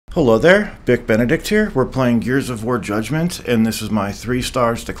Hello there, Bic Benedict here. We're playing Gears of War Judgment, and this is my 3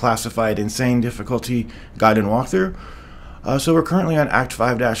 Stars Declassified Insane Difficulty guide and walkthrough. So we're currently on Act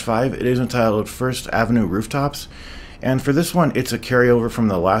 5-5. It is entitled First Avenue Rooftops, and for this one, it's a carryover from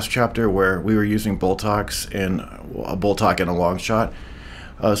the last chapter where we were using bolt-hawks and a bolt-hawk and a long shot.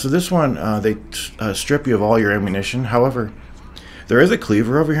 So this one, they strip you of all your ammunition. However, there is a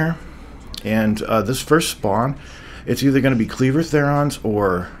cleaver over here, and this first spawn, it's either going to be cleaver therons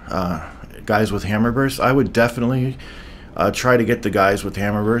or guys with hammer bursts. I would definitely try to get the guys with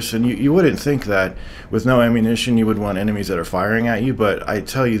hammer bursts, and you wouldn't think that with no ammunition you would want enemies that are firing at you, but I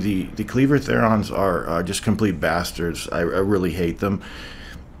tell you, the cleaver therons are just complete bastards. I really hate them.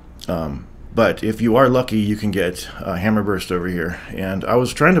 But if you are lucky, you can get a hammer burst over here. And I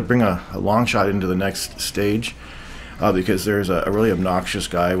was trying to bring a long shot into the next stage because there's a really obnoxious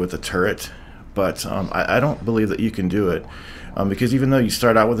guy with a turret. But I don't believe that you can do it because even though you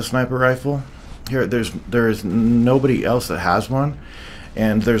start out with a sniper rifle, here there is nobody else that has one,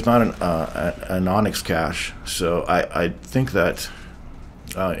 and there's not an onyx cache. So I think that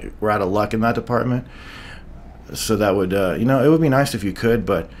we're out of luck in that department. So that would you know, it would be nice if you could,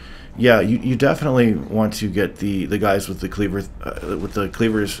 but yeah, you definitely want to get the guys with the cleaver with the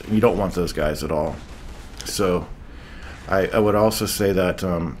cleavers. You don't want those guys at all. So I would also say that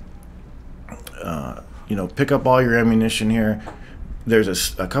you know, pick up all your ammunition here.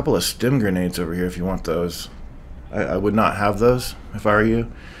 There's a couple of stim grenades over here if you want those. I would not have those if I were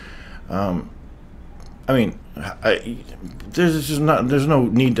you. I mean, there's no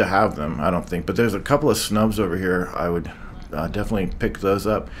need to have them, I don't think. But there's a couple of snubs over here. I would definitely pick those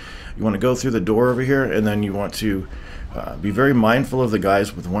up. You want to go through the door over here, and then you want to be very mindful of the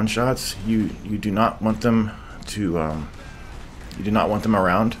guys with one shots. You do not want them to you do not want them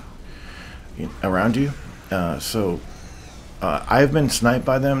around you. So I've been sniped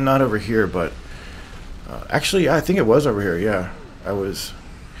by them, not over here, but actually I think it was over here. Yeah, I was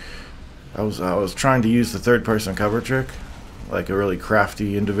trying to use the third-person cover trick like a really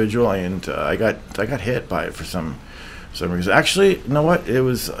crafty individual, and I got hit by it for some reason. Actually, you know what? It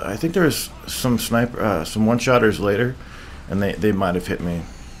was, I think there was some some one-shotters later, and they might have hit me,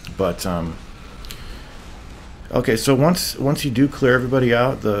 but okay, so once you do clear everybody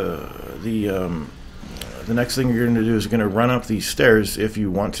out, the next thing you're going to do is you're going to run up these stairs if you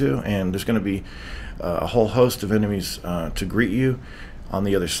want to, and there's going to be a whole host of enemies to greet you on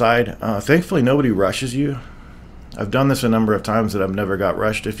the other side. Thankfully, nobody rushes you. I've done this a number of times that I've never got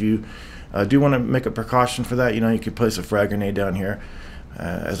rushed. If you do want to make a precaution for that, you know, you could place a frag grenade down here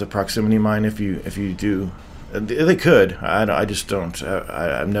as a proximity mine if you do. They could. I just don't.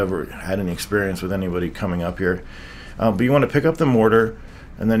 I've never had any experience with anybody coming up here. But you want to pick up the mortar,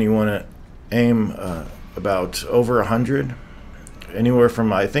 and then you want to aim about over 100, anywhere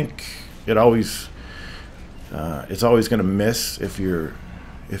from, I think it's always going to miss if you're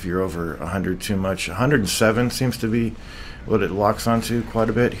over 100 too much. 107 seems to be what it locks onto quite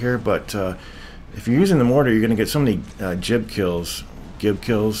a bit here. But if you're using the mortar, you're going to get so many gib kills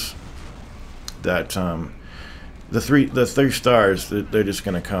that the three stars, they're just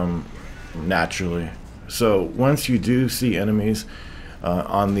going to come naturally. So once you do see enemies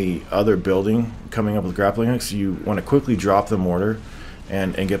on the other building coming up with grappling hooks, you want to quickly drop the mortar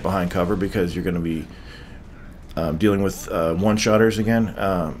and get behind cover, because you're going to be dealing with one-shotters again.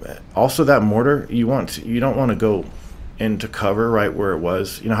 Also, that mortar, you don't want to go into cover right where it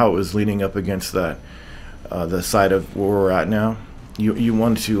was. You know how it was leaning up against that the side of where we're at now. You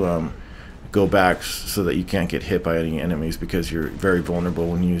want to go back so that you can't get hit by any enemies, because you're very vulnerable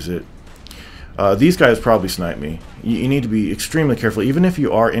when you use it. These guys probably snipe me. You need to be extremely careful, even if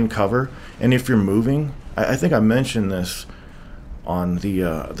you are in cover and if you're moving. I think I mentioned this on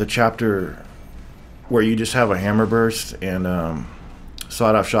the chapter where you just have a hammer burst and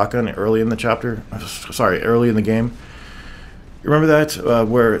sawed-off shotgun early in the chapter. Sorry, early in the game. Remember that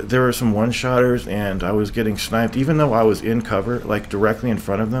where there were some one-shotters and I was getting sniped, even though I was in cover, like directly in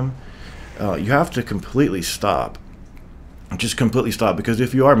front of them. You have to completely stop. Just completely stop, because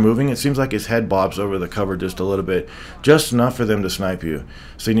if you are moving, it seems like his head bobs over the cover just a little bit, just enough for them to snipe you.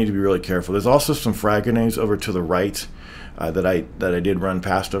 So you need to be really careful. There's also some frag grenades over to the right that I did run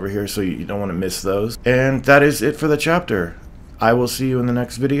past over here, so you don't want to miss those. And that is it for the chapter. I will see you in the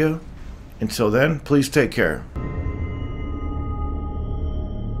next video. Until then, please take care.